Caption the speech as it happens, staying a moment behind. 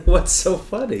What's so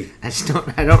funny? I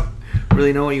don't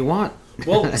really know what you want.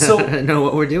 Well, so I don't know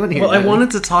what we're doing here. Well, I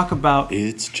wanted to talk about.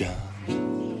 It's John.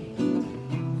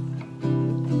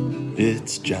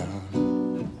 It's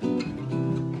John.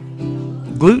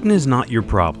 Gluten is not your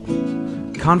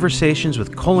problem. Conversations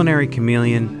with culinary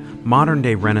chameleon,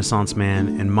 modern-day Renaissance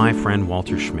man, and my friend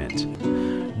Walter Schmidt.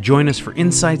 Join us for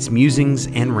insights, musings,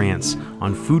 and rants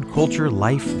on food culture,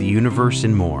 life, the universe,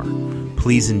 and more.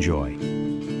 Please enjoy.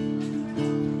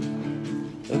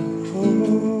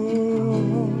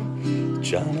 Oh,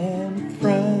 John and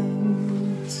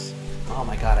Friends. Oh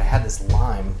my god, I had this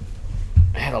lime.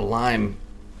 I had a lime.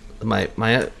 My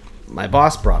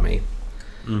boss brought me.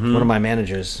 One of my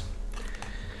managers.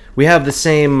 We have the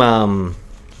same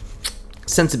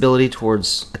sensibility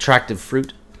towards attractive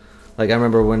fruit. Like, I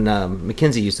remember when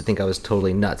Mackenzie used to think I was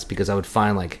totally nuts because I would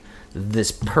find, like,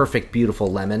 this perfect, beautiful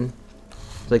lemon.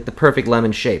 Like, the perfect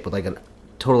lemon shape with, like, a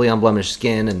totally unblemished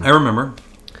skin. And I remember.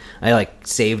 I, like,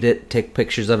 saved it, take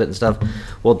pictures of it and stuff.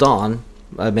 Well, Don,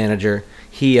 my manager,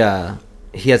 he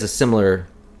has a similar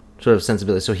sort of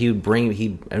sensibility. So he would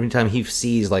every time he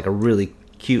sees, like, a really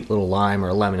cute little lime or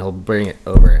a lemon, he'll bring it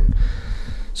over. And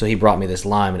so he brought me this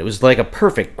lime, and it was like a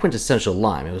perfect quintessential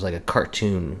lime. It was like a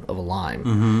cartoon of a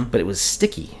lime, but it was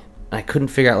sticky. I couldn't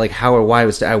figure out like how or why it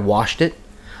was. I washed it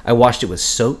with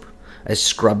soap. I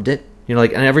scrubbed it, and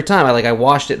every time I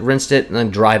washed it, rinsed it, and then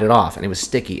dried it off, and it was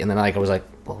sticky. And then I was like,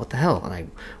 well, what the hell?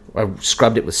 And I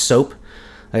scrubbed it with soap.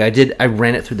 I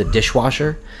ran it through the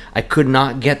dishwasher. I could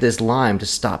not get this lime to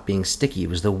stop being sticky. It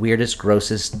was the weirdest,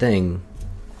 grossest thing.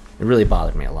 It really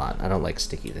bothered me a lot. I don't like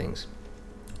sticky things.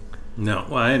 No,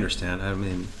 well, I understand. I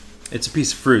mean, it's a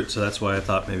piece of fruit, so that's why I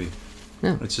thought maybe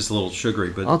it's just a little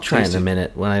sugary. But I'll try tasty. in a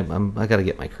minute when I got to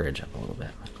get my courage up a little bit.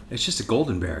 It's just a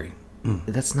goldenberry.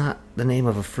 That's not the name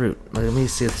of a fruit. Let me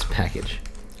see this package.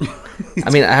 I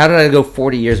mean, how did I go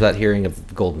 40 years without hearing of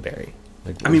goldenberry?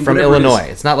 From Illinois.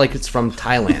 It's not like it's from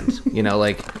Thailand.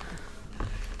 Like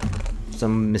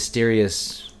some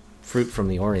mysterious fruit from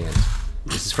the Orient.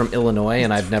 This is from Illinois,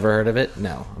 and I've never heard of it.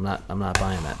 No, I'm not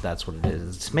buying that. That's what it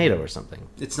is. It's tomato or something.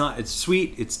 It's not. It's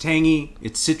sweet. It's tangy.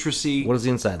 It's citrusy. What does the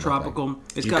inside tropical? look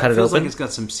like? It cut it feels open? like it's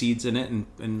got some seeds in it, and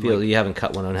You haven't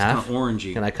cut one in half. Kind of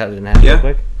orangey. Can I cut it in half real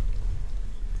quick?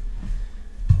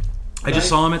 I just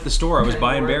saw him at the store. I was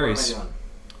buying berries.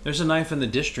 There's a knife in the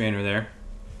dish drainer there.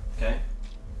 Okay.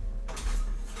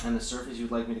 And the surface you'd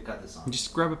like me to cut this on?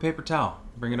 Just grab a paper towel.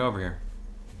 Bring it over here.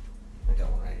 I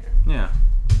got one right here. Yeah.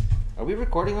 Are we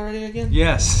recording already again?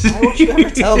 Yes. Why won't you ever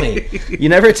tell me? You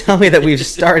never tell me that we've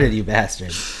started, you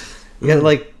bastard.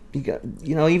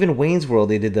 Even Wayne's World,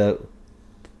 they did the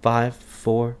 5,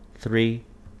 4, 3.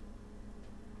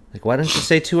 Like, why don't you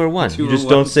say 2 or 1? You just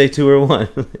don't say 2 or 1.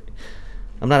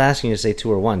 I'm not asking you to say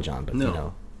 2 or 1, John, but it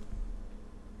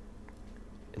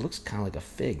looks kind of like a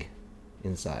fig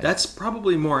inside. That's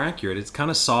probably more accurate. It's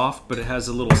kind of soft, but it has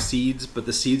a little seeds, but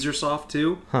the seeds are soft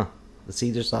too. Huh. The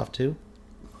seeds are soft too?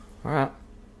 All right.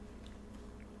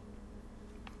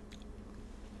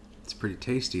 It's pretty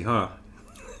tasty, huh?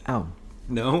 Oh.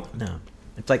 No? No.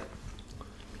 It's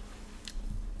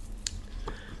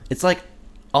like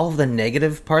all of the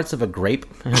negative parts of a grape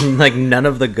and like none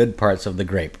of the good parts of the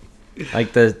grape.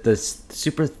 Like the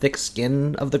super thick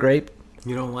skin of the grape.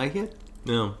 You don't like it?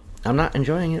 No. I'm not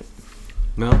enjoying it.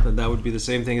 No, that would be the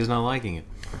same thing as not liking it.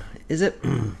 Is it?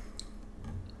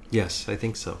 Yes, I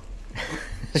think so.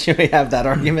 Should we have that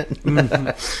argument?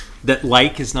 That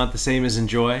like is not the same as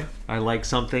enjoy? I like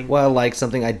something? Well, I like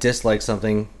something, I dislike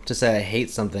something. To say I hate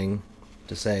something.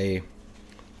 To say...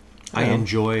 I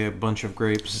enjoy a bunch of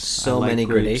grapes. So many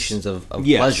grapes. gradations of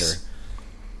yes. pleasure.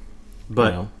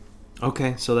 But,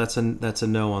 okay, so that's a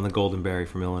no on the goldenberry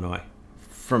from Illinois.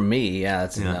 For me,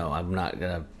 that's a no. I'm not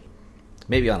going to...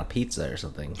 Maybe on a pizza or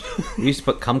something. We used to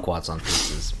put kumquats on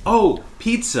pizzas. Oh,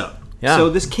 pizza. Yeah.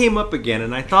 So this came up again,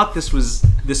 and I thought this was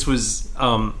There's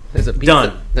a pizza,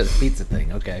 done. There's a pizza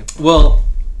thing, okay. Well,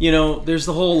 there's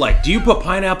the whole, do you put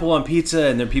pineapple on pizza?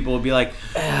 And then people would be like,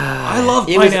 I love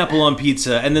pineapple on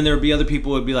pizza. And then there would be other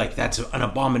people who would be like, that's an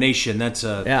abomination. That's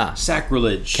a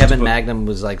sacrilege. Kevin Magnum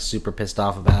was, super pissed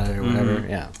off about it or whatever. Mm-hmm.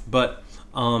 Yeah. But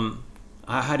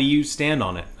how do you stand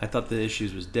on it? I thought the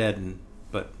issues was dead,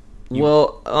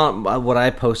 Well, what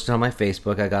I posted on my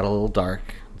Facebook, I got a little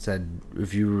dark. It said,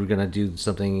 if you were going to do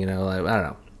something, I don't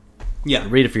know. Yeah.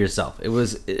 Read it for yourself. It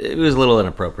was a little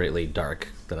inappropriately dark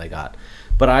that I got.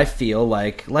 But I feel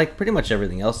like pretty much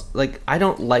everything else, I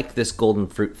don't like this golden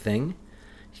fruit thing.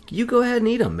 You go ahead and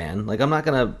eat them, man. I'm not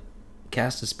going to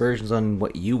cast aspersions on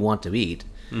what you want to eat.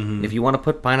 If you want to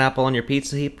put pineapple on your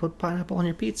pizza, he put pineapple on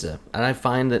your pizza. And I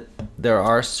find that there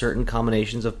are certain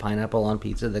combinations of pineapple on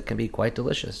pizza that can be quite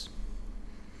delicious.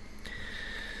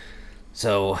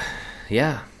 So,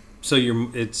 yeah. So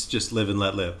it's just live and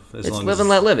let live. It's live and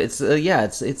let live. It's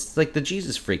it's like the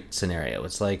Jesus freak scenario.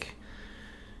 It's like,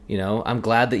 I'm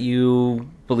glad that you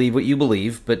believe what you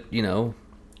believe, but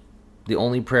the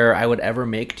only prayer I would ever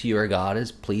make to your God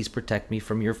is, please protect me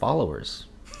from your followers.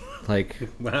 Like,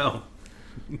 wow.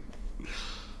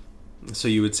 So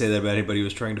you would say that about anybody who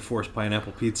was trying to force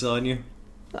pineapple pizza on you?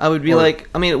 I would be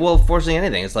forcing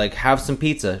anything. It's like, have some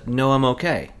pizza. No, I'm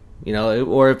okay.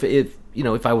 Or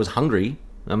if I was hungry,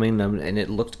 and it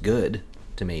looked good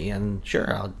to me, and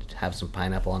sure, I'll have some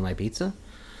pineapple on my pizza.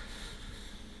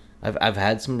 I've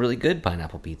had some really good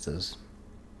pineapple pizzas.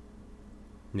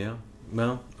 Yeah.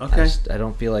 Well, okay. I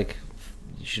don't feel like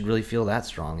you should really feel that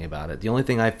strongly about it. The only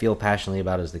thing I feel passionately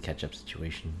about is the ketchup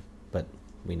situation, but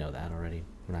we know that already.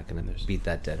 We're not going to beat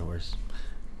that dead horse.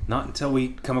 Not until we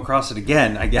come across it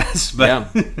again, I guess. But yeah,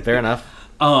 fair enough.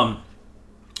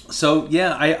 So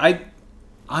yeah,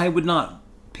 I would not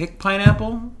pick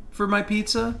pineapple for my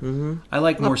pizza. Mm-hmm. I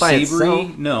like not more savory.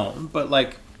 Itself. No, but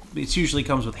like it usually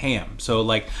comes with ham. So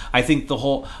like I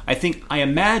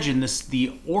imagine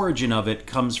the origin of it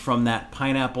comes from that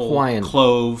pineapple Hawaiian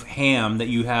clove ham that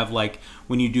you have like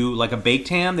when you do like a baked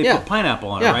ham, they put pineapple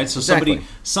on it, right? So exactly.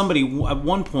 somebody at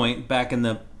one point back in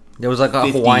the there was like a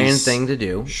 50s, Hawaiian thing to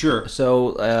do. Sure.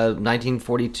 So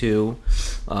 1942,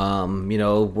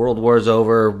 World War's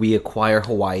over, we acquire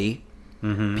Hawaii.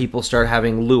 Mm-hmm. People start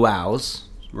having luau's.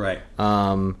 Right.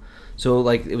 So,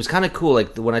 like, it was kind of cool,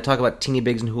 like, when I talk about Teeny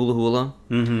Bigs and Hula Hula,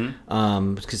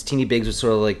 because Teeny Bigs was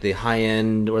sort of like the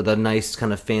high-end or the nice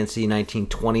kind of fancy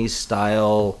 1920s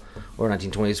style or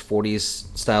 1920s,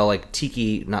 40s style, like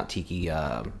not tiki,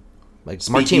 like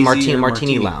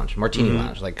Martini Lounge. Martini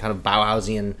Lounge, like kind of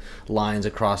Bauhausian lines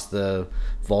across the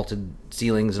vaulted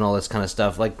ceilings and all this kind of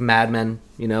stuff. Like Mad Men,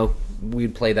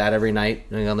 we'd play that every night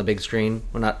on the big screen.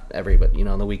 Well, not every, but,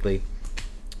 on the weekly.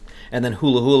 And then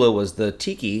Hula Hula was the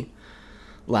tiki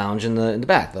lounge in the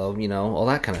back, though, all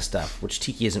that kind of stuff, which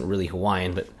tiki isn't really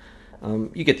Hawaiian, but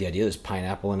you get the idea. There's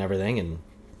pineapple and everything, and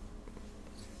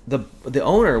the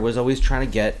owner was always trying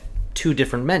to get 2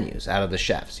 different menus out of the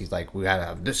chefs. He's like, we gotta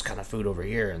have this kind of food over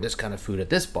here and this kind of food at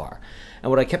this bar. And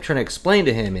what I kept trying to explain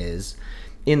to him is,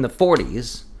 in the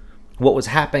 40s, what was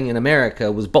happening in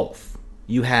America was both.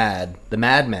 You had the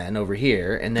Mad Men over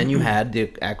here, and then you had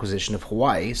the acquisition of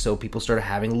Hawaii, so people started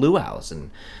having luau's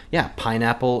and,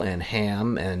 pineapple and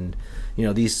ham and,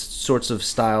 these sorts of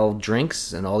style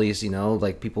drinks and all these,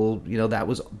 like people, that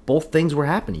was, both things were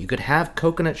happening. You could have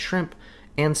coconut shrimp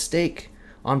and steak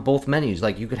on both menus.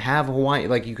 Like, you could have Hawaii,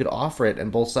 like, you could offer it on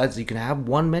both sides. You could have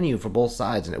one menu for both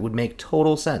sides, and it would make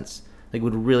total sense. Like, it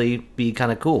would really be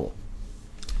kind of cool.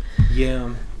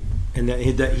 Yeah, and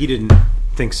he didn't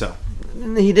think so.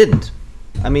 He didn't.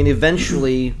 I mean,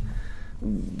 eventually,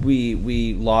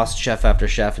 we lost chef after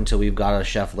chef until we got a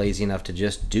chef lazy enough to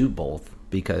just do both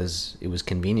because it was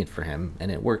convenient for him, and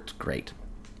it worked great.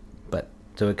 But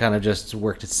so it kind of just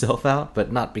worked itself out,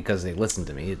 but not because they listened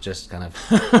to me. It just kind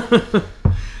of.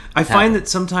 I find that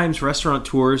sometimes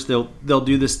restaurateurs they'll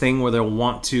do this thing where they'll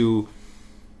want to.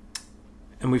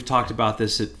 And we've talked about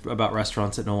this about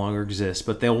restaurants that no longer exist,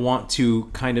 but they'll want to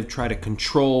kind of try to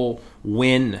control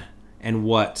when and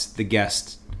what the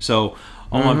guest. So,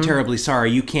 I'm terribly sorry,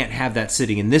 you can't have that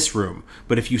sitting in this room.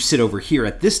 But if you sit over here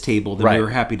at this table, then we were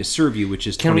happy to serve you, which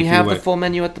is 20 Can we feet have away. the full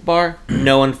menu at the bar?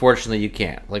 No, unfortunately, you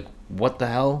can't. Like, what the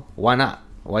hell? Why not?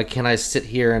 Why can't I sit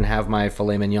here and have my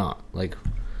filet mignon? Like,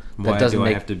 why do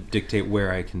I have to dictate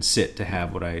where I can sit to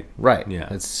have what I... Right. Yeah.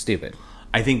 That's stupid.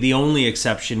 I think the only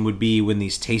exception would be when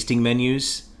these tasting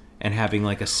menus and having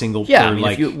like a single...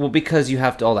 because you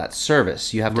have to all that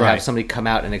service. You have to have somebody come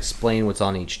out and explain what's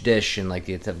on each dish, and like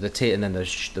and then the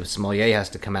sommelier has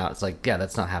to come out. It's like,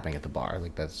 that's not happening at the bar.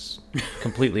 Like, that's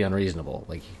completely unreasonable.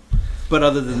 Like, but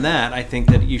other than that, I think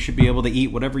that you should be able to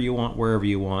eat whatever you want, wherever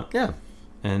you want. Yeah.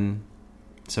 And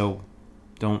so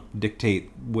don't dictate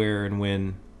where and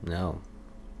when. No.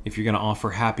 If you're going to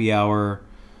offer happy hour...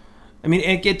 I mean,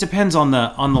 it depends on the.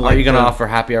 Are you going to offer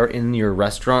happy hour in your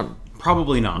restaurant?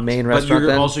 Probably not. Main restaurant. But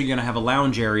you're also going to have a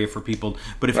lounge area for people.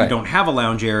 But if you don't have a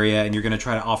lounge area and you're going to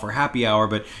try to offer happy hour,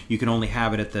 but you can only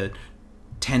have it at the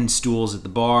 10 stools at the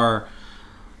bar,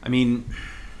 I mean,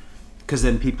 because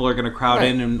then people are going to crowd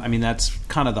in, and I mean that's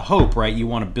kind of the hope, right? You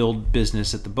want to build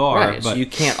business at the bar, right? But so you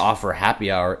can't offer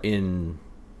happy hour in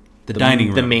the dining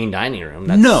room, the main dining room.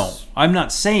 No, I'm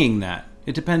not saying that.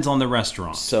 It depends on the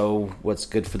restaurant. So what's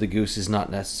good for the goose is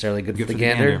not necessarily good for the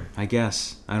gander? I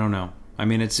guess. I don't know. I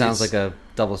mean, it sounds like a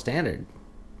double standard.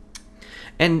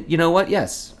 And you know what?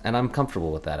 Yes, and I'm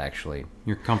comfortable with that, actually.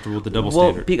 You're comfortable with the double Well,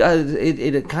 standard. because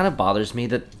it kind of bothers me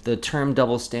that the term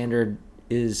double standard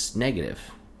is negative.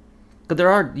 But there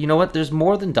are, you know what? There's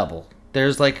more than double.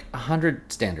 There's like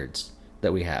 100 standards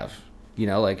that we have. You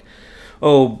know, like,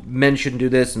 oh, men shouldn't do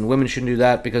this and women shouldn't do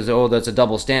that because, oh, that's a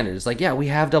double standard. It's like, yeah, we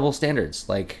have double standards.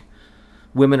 Like,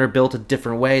 women are built a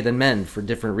different way than men for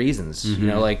different reasons. You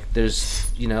know, like,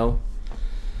 there's, you know...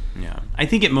 Yeah, I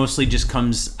think it mostly just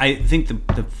comes. I think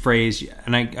the phrase,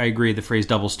 and I agree, the phrase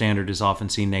double standard is often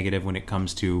seen negative when it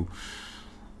comes to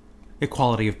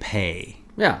equality of pay.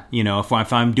 Yeah. You know,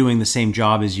 if I'm doing the same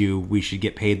job as you, we should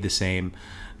get paid the same.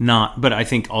 But I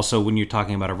think also when you're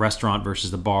talking about a restaurant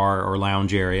versus the bar or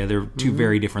lounge area, they're two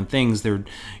very different things. They're,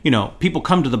 you know, people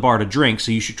come to the bar to drink,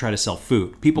 so you should try to sell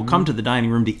food. People come to the dining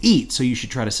room to eat, so you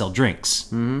should try to sell drinks,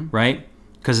 right?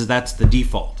 Because that's the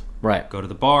default. Right. Go to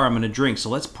the bar, I'm going to drink, so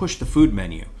let's push the food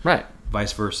menu. Right.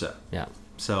 Vice versa. Yeah.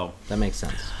 So That makes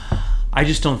sense. I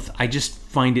just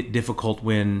find it difficult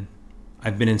when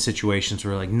I've been in situations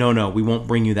where like, no, we won't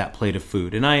bring you that plate of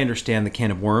food. And I understand the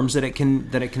can of worms that it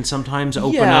can sometimes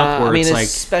open up. Where I mean, it's like,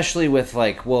 especially with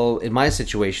like, well, in my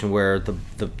situation where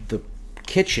the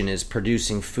kitchen is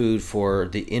producing food for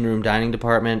the in-room dining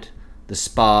department, the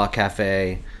spa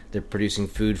cafe, they're producing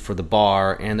food for the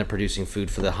bar, and they're producing food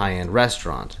for the high-end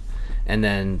restaurant. And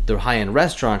then the high-end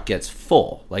restaurant gets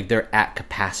full, like they're at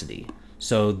capacity.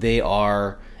 So they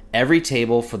are, every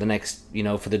table for the next, you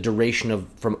know, for the duration of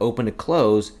from open to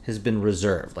close has been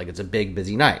reserved. Like it's a big,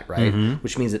 busy night, right?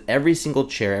 Which means that every single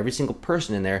chair, every single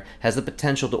person in there has the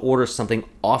potential to order something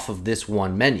off of this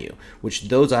one menu, which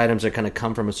those items are going to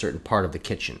come from a certain part of the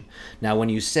kitchen. Now, when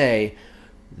you say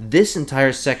this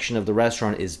entire section of the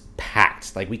restaurant is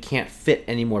packed, like we can't fit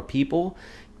any more people,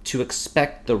 to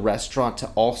expect the restaurant to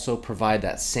also provide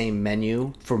that same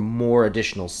menu for more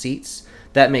additional seats,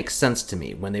 that makes sense to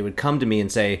me. When they would come to me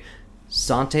and say,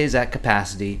 Sante's at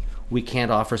capacity, we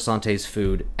can't offer Sante's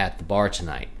food at the bar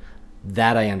tonight.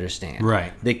 That I understand.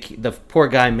 Right. The poor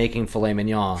guy making filet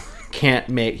mignon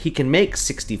he can make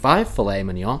 65 filet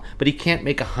mignon, but he can't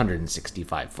make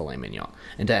 165 filet mignon.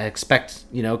 And to expect,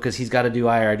 you know, because he's got to do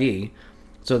IRD.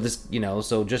 So this, you know,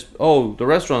 so just, oh, the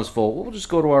restaurant's full, we'll just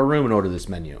go to our room and order this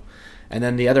menu. And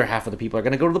then the other half of the people are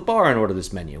going to go to the bar and order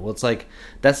this menu. Well, it's like,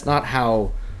 that's not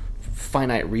how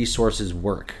finite resources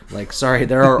work. Like, sorry,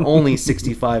 there are only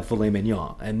 65 filet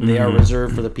mignon, and they are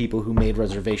reserved for the people who made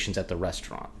reservations at the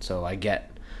restaurant. So I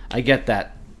get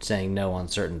that saying no on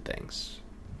certain things.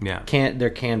 yeah,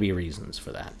 There can be reasons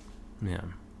for that. yeah.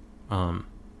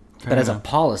 But as a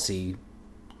policy,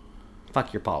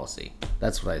 fuck your policy.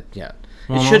 That's what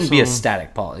Well, it shouldn't be a also-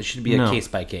 static policy. It should be a No. case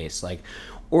by case. Like,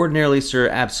 ordinarily, sir,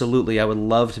 absolutely, I would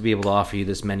love to be able to offer you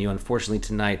this menu. Unfortunately,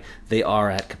 tonight, they are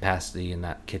at capacity in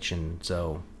that kitchen,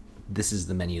 so this is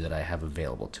the menu that I have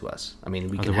available to us. I mean,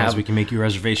 we can make you a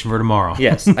reservation for tomorrow.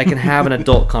 Yes, I can have an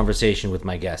adult conversation with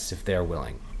my guests if they're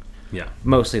willing. Yeah.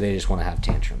 Mostly, they just want to have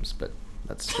tantrums, but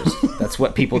that's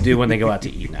what people do when they go out to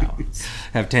eat now.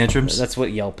 Have tantrums? That's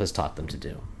what Yelp has taught them to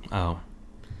do. Oh.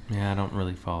 Yeah, I don't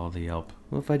really follow the Yelp.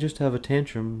 Well, if I just have a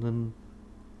tantrum, then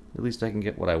at least I can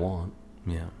get what I want.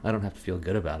 Yeah. I don't have to feel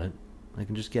good about it. I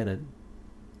can just get it.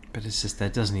 But it's just,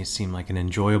 that doesn't even seem like an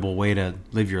enjoyable way to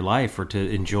live your life or to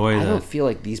enjoy I the... don't feel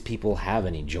like these people have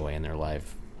any joy in their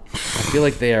life. I feel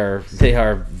like they are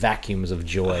vacuums of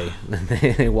joy.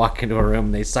 They walk into a room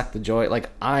and they suck the joy. Like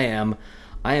I am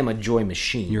a joy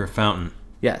machine. You're a fountain.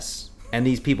 Yes. And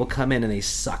these people come in and they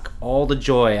suck all the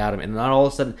joy out of me. And not all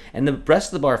of a sudden, and the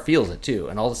rest of the bar feels it too.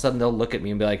 And all of a sudden they'll look at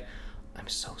me and be like, I'm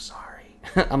so sorry.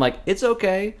 I'm like, it's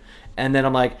okay. And then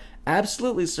I'm like,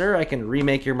 absolutely, sir. I can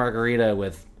remake your margarita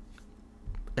with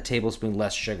a tablespoon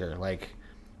less sugar. Like,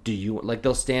 do you, like,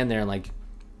 they'll stand there and like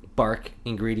bark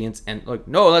ingredients and like,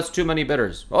 no, that's too many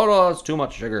bitters. Oh no, that's too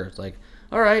much sugar. It's like,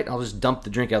 all right, I'll just dump the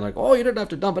drink out. I'm like, oh, you didn't have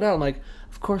to dump it out. I'm like,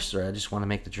 of course, sir. I just want to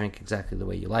make the drink exactly the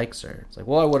way you like, sir. It's like,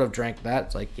 well, I would have drank that.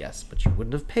 It's like, yes, but you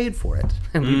wouldn't have paid for it.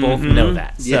 And we both know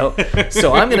that.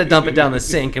 So I'm going to dump it down the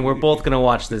sink, and we're both going to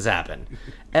watch this happen.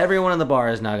 Everyone in the bar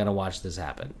is now going to watch this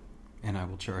happen. And I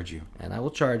will charge you. And I will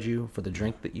charge you for the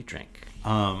drink that you drink.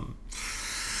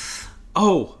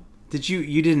 Oh, did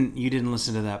you didn't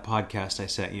listen to that podcast I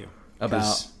sent you? About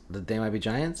 'Cause- the They Might Be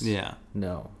Giants? Yeah.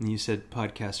 No. You said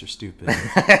podcasts are stupid.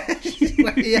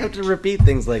 Why do you have to repeat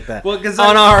things like that? Well, 'cause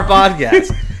on our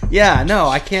podcast. Yeah, no,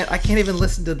 I can't even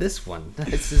listen to this one.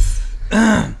 It's just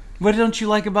What don't you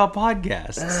like about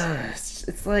podcasts?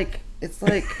 it's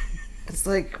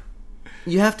like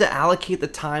you have to allocate the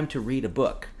time to read a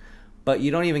book, but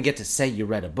you don't even get to say you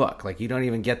read a book. Like you don't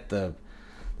even get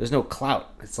there's no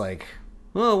clout. It's like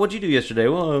Well, what'd you do yesterday?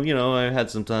 Well, I had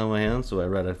some time on my hands, so I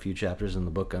read a few chapters in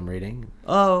the book I'm reading.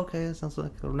 Oh, okay, that sounds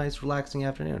like a nice, relaxing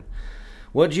afternoon.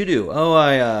 What'd you do? Oh,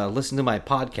 I listened to my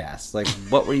podcast. Like,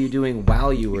 what were you doing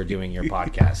while you were doing your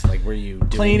podcast? Like, were you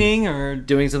cleaning or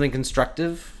doing something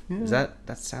constructive? Yeah.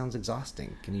 That sounds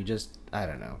exhausting. Can you just? I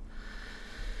don't know.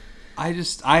 I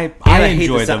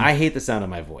enjoy them. I hate the sound of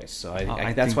my voice, so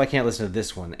that's why I can't listen to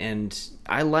this one. And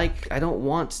I don't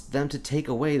want them to take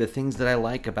away the things that I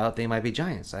like about They Might Be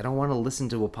Giants. I don't want to listen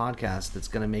to a podcast that's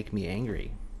going to make me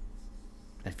angry.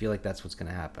 I feel like that's what's going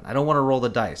to happen. I don't want to roll the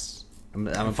dice. I'm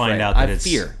afraid. Find out that I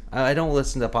fear. I don't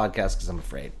listen to podcasts because I'm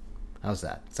afraid. How's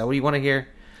that? Is that what you want to hear?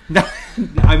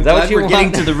 I'm glad we're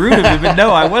getting to the root of it, but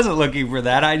no, I wasn't looking for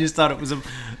that. I just thought it was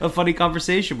a funny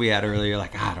conversation we had earlier.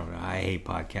 Like, I don't know, I hate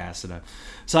podcasts,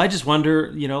 so I just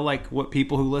wonder, like, what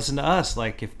people who listen to us,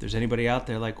 like, if there's anybody out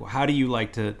there, like, how do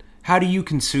you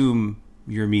consume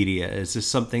your media? Is this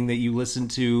something that you listen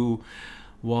to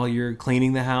while you're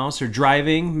cleaning the house or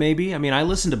driving, maybe? I mean, I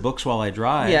listen to books while I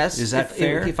drive. Yes. Is that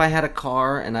fair? If I had a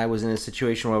car and I was in a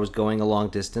situation where I was going a long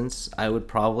distance, I would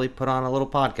probably put on a little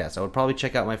podcast. I would probably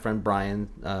check out my friend Brian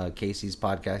Casey's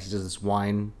podcast. He does this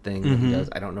wine thing that he does.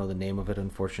 I don't know the name of it,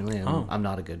 unfortunately. I'm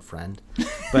not a good friend.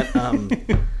 But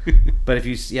but if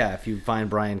you find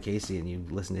Brian Casey and you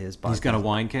listen to his podcast. He's got a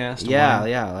wine cast?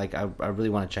 Yeah. Like, I really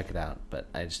want to check it out, but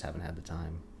I just haven't had the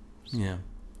time. So. Yeah.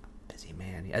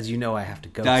 Man, as you know, I have to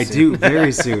go. I do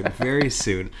very soon.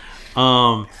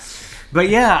 But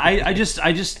yeah,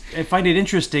 I find it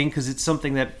interesting because it's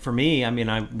something that for me, I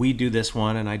mean, we do this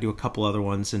one and I do a couple other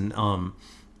ones, and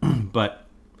but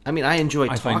I mean, I enjoy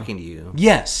talking to you.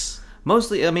 Yes,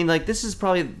 mostly. I mean, like, this is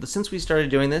probably since we started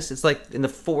doing this. It's like in the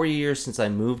 4 years since I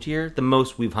moved here, the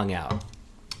most we've hung out.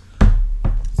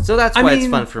 So that's why it's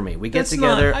fun for me. We get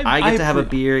together. I get to have a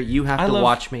beer. You have to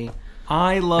watch me.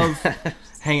 I love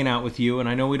hanging out with you, and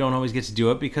I know we don't always get to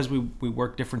do it because we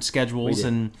work different schedules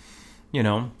and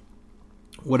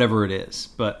whatever it is.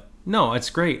 But no, it's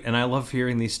great, and I love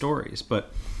hearing these stories.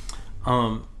 But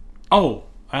I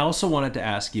also wanted to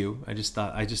ask you. I just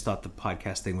thought the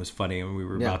podcast thing was funny, and we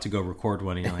were about to go record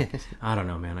one, and you're like, I don't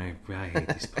know, man, I hate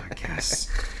these podcasts.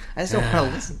 I just don't want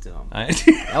to listen to them.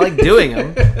 I like doing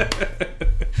them.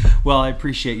 Well, I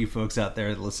appreciate you folks out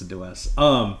there that listen to us,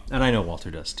 and I know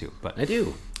Walter does too. But I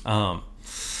do.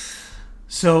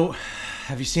 So,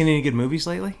 have you seen any good movies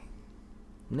lately?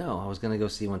 No, I was going to go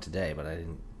see one today, but I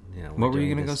didn't. What were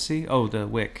you going to go see? Oh, The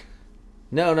Wick.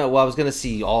 No. Well, I was going to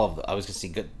see all of them. I was going to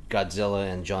see Godzilla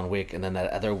and John Wick, and then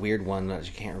that other weird one that I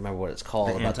can't remember what it's called.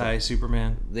 The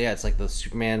anti-Superman? Yeah, it's like the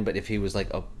Superman, but if he was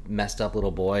like a messed up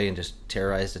little boy and just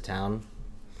terrorized a town.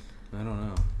 I don't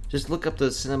know. Just look up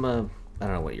the cinema. I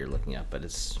don't know what you're looking at, but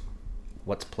it's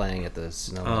what's playing at the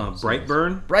cinema.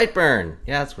 Brightburn? Brightburn.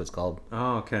 Yeah, that's what it's called.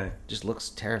 Oh, okay. Just looks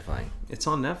terrifying. It's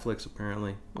on Netflix,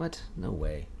 apparently. What? No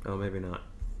way. Oh, maybe not.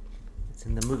 It's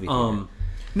in the movie theater.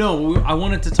 No, I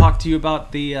wanted to talk to you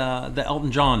about the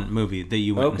Elton John movie that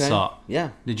you went and saw. Yeah.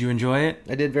 Did you enjoy it?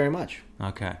 I did very much.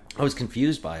 Okay. I was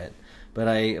confused by it, but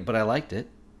I liked it.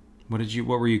 What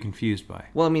were you confused by?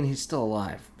 Well, I mean, he's still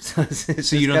alive.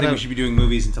 So you don't think we should be doing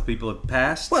movies until people have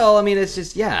passed? Well, I mean, it's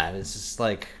just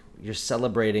like you're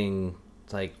celebrating,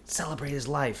 like, celebrate his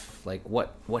life, like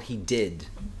what he did,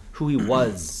 who he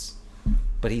was,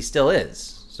 but he still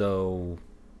is. So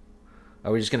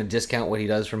are we just going to discount what he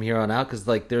does from here on out? Because,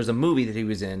 like, there's a movie that he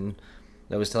was in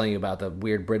that was telling you about the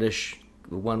weird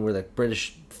one where the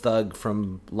British thug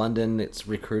from London, it's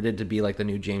recruited to be like the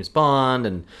new James Bond,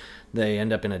 and they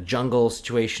end up in a jungle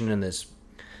situation, and this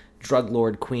drug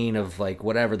lord queen of, like,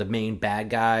 whatever, the main bad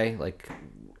guy, like,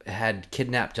 had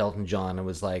kidnapped Elton John and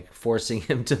was, like, forcing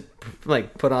him to,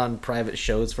 like, put on private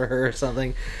shows for her or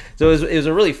something. So it was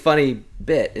a really funny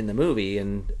bit in the movie,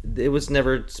 and it was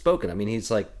never spoken. I mean,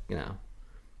 he's like, it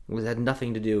had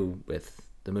nothing to do with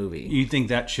the movie. You think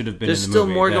that should have been There's in the movie?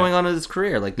 There's still more going on in his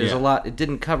career. Like, there's a lot. It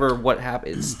didn't cover what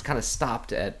happened. It's kind of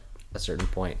stopped at a certain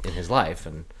point in his life.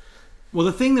 And well,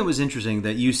 the thing that was interesting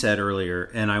that you said earlier,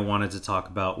 and I wanted to talk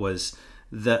about, was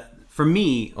that for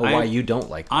me, why you don't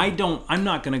like them. I'm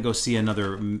not going to go see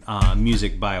another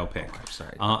music biopic. I'm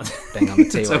sorry. Bang on the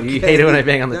table. Okay. You hate it when I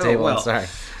bang on the table. Well, I'm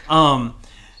sorry.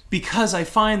 Because I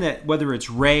find that whether it's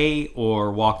Ray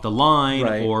or Walk the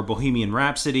Line or Bohemian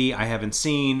Rhapsody, I haven't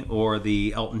seen, or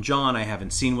the Elton John, I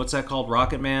haven't seen. What's that called?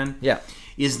 Rocket Man? Yeah.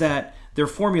 Is that they're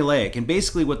formulaic, and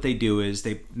basically what they do is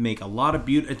they make a lot of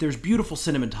there's beautiful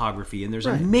cinematography, and there's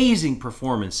amazing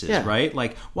performances, right?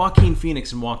 Like Joaquin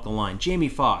Phoenix in Walk the Line, Jamie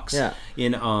Foxx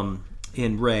in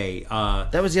Ray.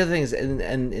 That was the other thing, is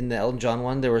in the Elton John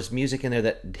one, there was music in there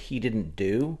that he didn't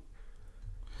do.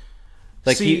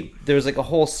 Like See- there was like a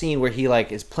whole scene where he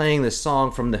like is playing this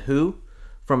song from The Who,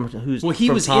 from who's Well, he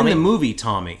from was Tommy. in the movie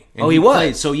Tommy. And Oh, he was?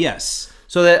 played, so yes.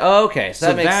 So that okay, so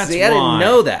that makes that's see, I didn't why.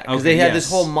 know that because Okay, they had this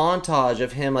yes. whole montage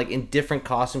of him like in different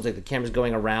costumes, like the camera's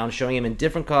going around showing him in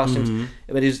different costumes, Mm-hmm.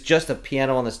 but he's just a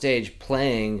piano on the stage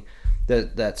playing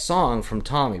that song from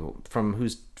Tommy,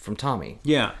 from Tommy.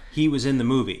 Yeah, he was in the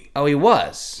movie. Oh, he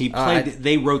was. He played.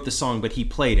 They wrote the song, but he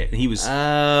played it. And he was.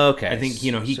 Okay. I think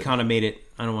he kind of made it.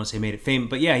 I don't want to say made it famous,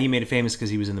 but yeah, he made it famous because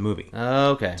he was in the movie.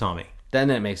 Okay. Tommy. Then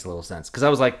it makes a little sense because I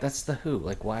was like, "That's the Who."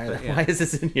 Like, why is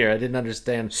this in here? I didn't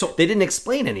understand. So- they didn't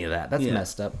explain any of that. That's Yeah.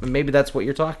 messed up. And maybe that's what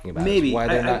you're talking about. is Maybe why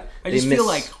they're not. I they just miss- feel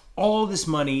like all this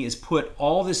money is put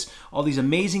all these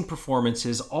amazing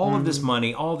performances, all of this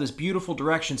money, all this beautiful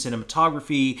direction,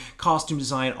 cinematography, costume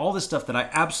design, all this stuff that I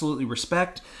absolutely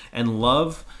respect and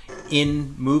love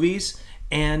in movies,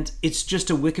 and it's just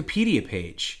a Wikipedia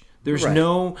page. There's Right.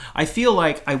 no. I feel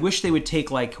like I wish they would take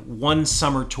like one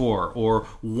summer tour or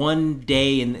one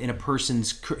day in a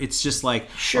person's. It's just like,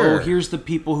 Sure. oh, here's the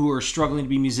people who are struggling to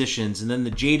be musicians, and then the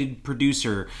jaded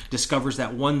producer discovers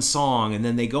that one song, and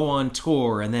then they go on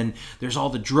tour, and then there's all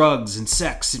the drugs and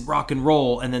sex and rock and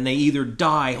roll, and then they either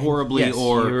die horribly yes,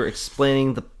 or you're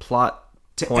explaining the plot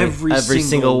to point, every single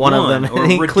single one of one, them, or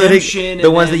including redemption, the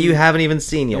and ones that then you haven't even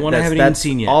seen yet. the one I haven't even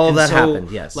seen yet. All of And that so,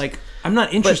 happened. Yes, like I'm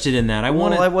not interested in that. I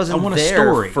want. I wasn't I want a there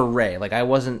story. for Ray. Like I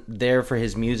wasn't there for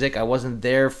his music. I wasn't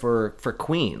there for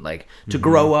Queen. Like to Mm-hmm.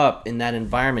 grow up in that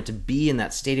environment, to be in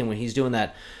that stadium when he's doing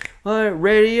that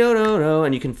radio no,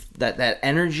 and you can that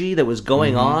energy that was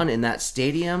going Mm-hmm. on in that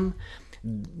stadium.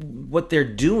 What they're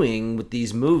doing with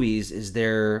these movies is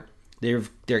they're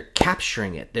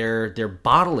capturing it. They're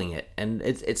bottling it, and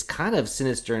it's kind of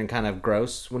sinister and kind of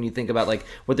gross when you think about like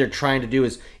what they're trying to do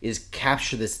is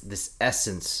capture this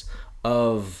essence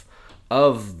of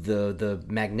the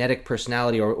magnetic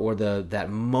personality or that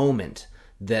moment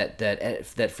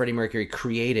that Freddie Mercury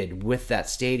created with that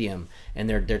stadium, and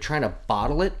they're trying to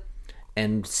bottle it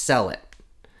and sell it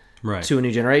right. to a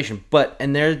new generation.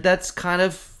 That's kind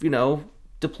of,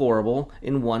 deplorable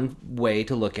in one way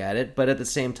to look at it, but at the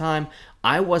same time,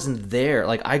 I wasn't there.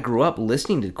 Like, I grew up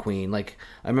listening to Queen. Like,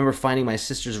 I remember finding my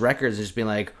sister's records and just being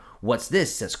like, what's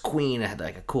this? It says Queen. It had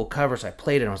like a cool cover, so I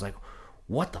played it and I was like,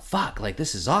 what the fuck? Like,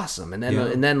 this is awesome. And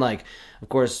then like, of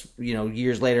course,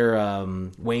 years later,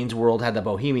 Wayne's World had the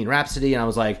Bohemian Rhapsody, and I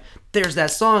was like, there's that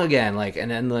song again. Like,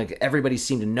 and then like everybody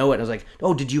seemed to know it. And I was like,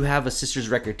 oh, did you have a sister's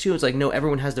record too? It's like, no,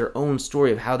 everyone has their own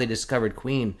story of how they discovered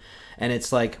Queen. And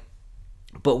it's like,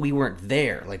 but we weren't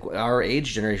there. Like, our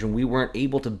age generation, we weren't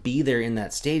able to be there in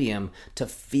that stadium to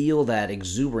feel that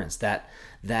exuberance, that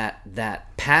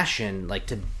passion, like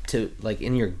to like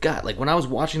in your gut. Like, when I was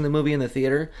watching the movie in the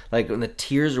theater, like when the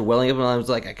tears were welling up, and I was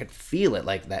like, I could feel it,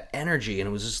 like that energy, and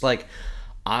it was just like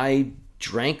I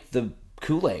drank the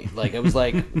Kool-Aid. Like, it was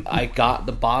like I got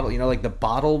the bottle, like the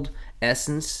bottled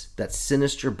essence, that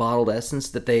sinister bottled essence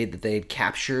that they had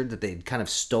captured, that they'd kind of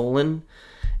stolen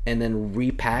and then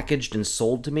repackaged and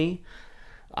sold to me.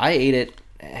 I ate it.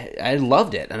 I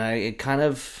loved it, and it kind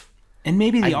of. And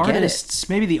maybe I the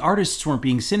get artists weren't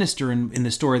being sinister in the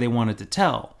story they wanted to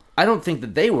tell. I don't think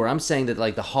that they were. I'm saying that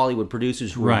like the Hollywood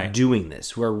producers who are Right. doing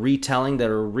this, who are retelling, that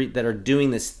are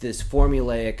doing this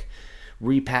formulaic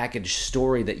repackaged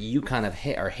story that you kind of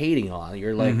are hating on.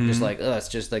 You're like just like, it's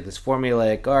just like this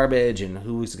formulaic garbage, and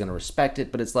who's going to respect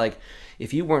it? But it's like,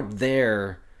 if you weren't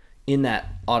there in that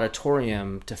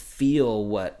auditorium to feel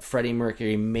what Freddie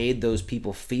Mercury made those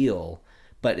people feel,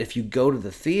 but if you go to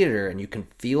the theater and you can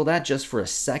feel that just for a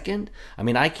second, I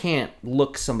mean, I can't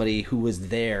look somebody who was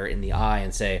there in the eye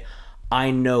and say,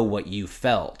 I know what you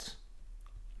felt.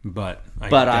 But I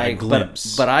But got a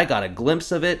glimpse. But I got a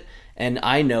glimpse of it, and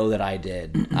I know that I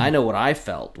did. I know what I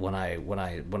felt when I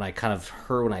kind of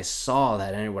heard, when I saw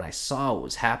that, and when I saw what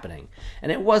was happening.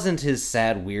 And it wasn't his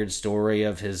sad, weird story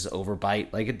of his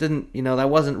overbite. Like, it didn't, that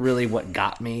wasn't really what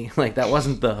got me. Like, that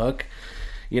wasn't the hook.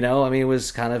 I mean, it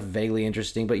was kind of vaguely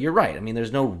interesting, but you're right. I mean,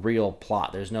 there's no real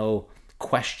plot. There's no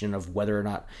question of whether or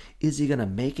not, is he gonna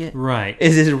make it? Right.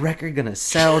 Is his record gonna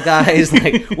sell, guys?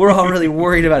 Like, we're all really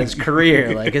worried about his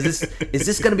career. Like, is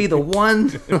this gonna be the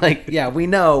one? Like, yeah, we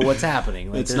know what's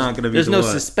happening. Like, It's not gonna be There's the no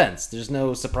one. suspense. There's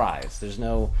no surprise. There's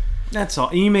no. That's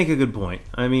all. You make a good point.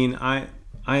 I mean, I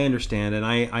understand, and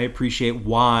I appreciate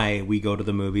why we go to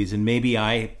the movies, and maybe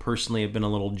I personally have been a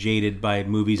little jaded by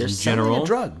movies They're in selling general. a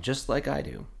drug, just like I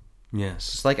do. Yes.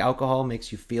 Just like alcohol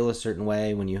makes you feel a certain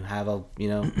way when you have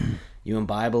you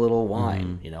imbibe a little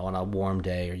wine, on a warm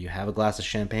day, or you have a glass of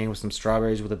champagne with some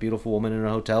strawberries with a beautiful woman in a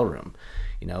hotel room.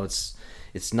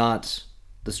 It's not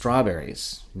the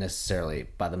strawberries necessarily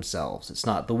by themselves. It's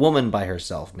not the woman by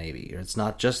herself, maybe, or it's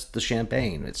not just the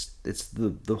champagne. It's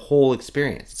the whole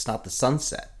experience. It's not the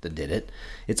sunset that did it.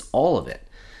 It's all of it,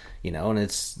 and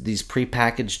it's these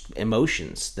prepackaged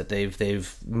emotions that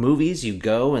they've movies. You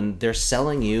go and they're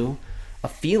selling you a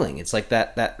feeling. It's like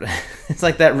that it's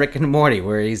like that Rick and Morty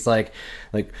where he's like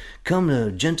come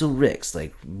to Gentle Rick's,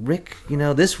 like Rick,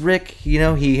 this Rick, he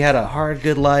had a hard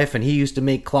good life and he used to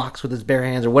make clocks with his bare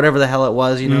hands or whatever the hell it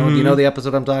was, do you know the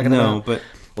episode I'm talking about? No, but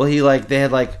well,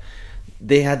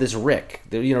 they had this Rick,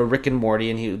 Rick and Morty,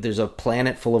 and there's a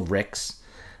planet full of Ricks,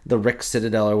 the Rick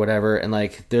Citadel or whatever, and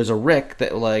there's a Rick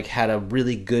that had a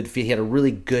really good he had a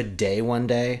really good day one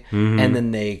day, and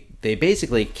then they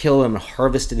basically kill him and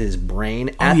harvested his brain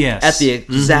at the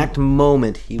exact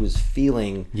moment he was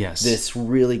feeling this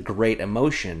really great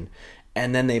emotion,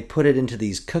 and then they put it into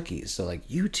these cookies, so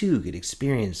you too could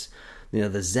experience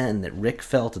the zen that Rick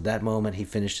felt at that moment he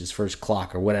finished his first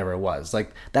clock or whatever it was.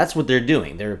 That's what they're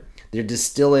doing. They're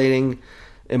distillating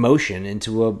emotion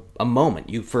into a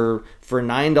moment. You for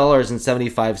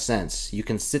 $9.75 you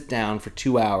can sit down for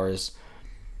 2 hours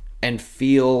and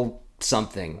feel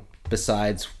something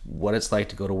besides what it's like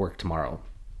to go to work tomorrow.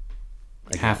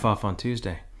 Half off on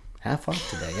Tuesday. Half off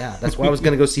today, yeah. That's why I was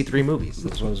going to go see 3 movies.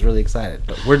 That's why I was really excited.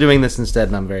 But we're doing this instead,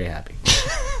 and I'm very happy.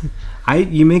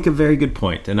 You make a very good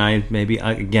point, and I'm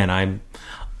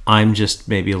just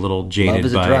maybe a little jaded. Love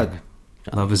is a drug.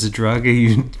 Love is a drug. Are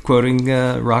you quoting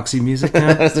Roxy Music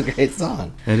now? That's a great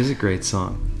song. That is a great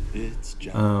song. It's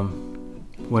John.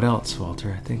 What else,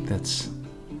 Walter? I think that's...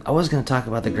 I was going to talk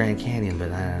about the Grand Canyon, but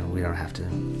we don't have to.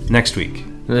 Next week.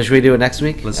 Should we do it next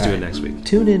week? Let's do it next week.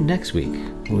 Tune in next week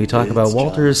when we talk about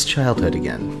Walter's childhood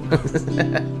again.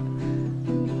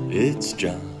 It's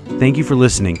John. Thank you for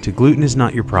listening to Gluten is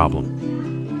Not Your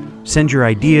Problem. Send your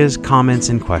ideas, comments,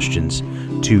 and questions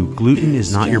to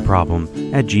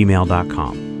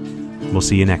glutenisnotyourproblem@gmail.com. We'll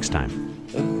see you next time.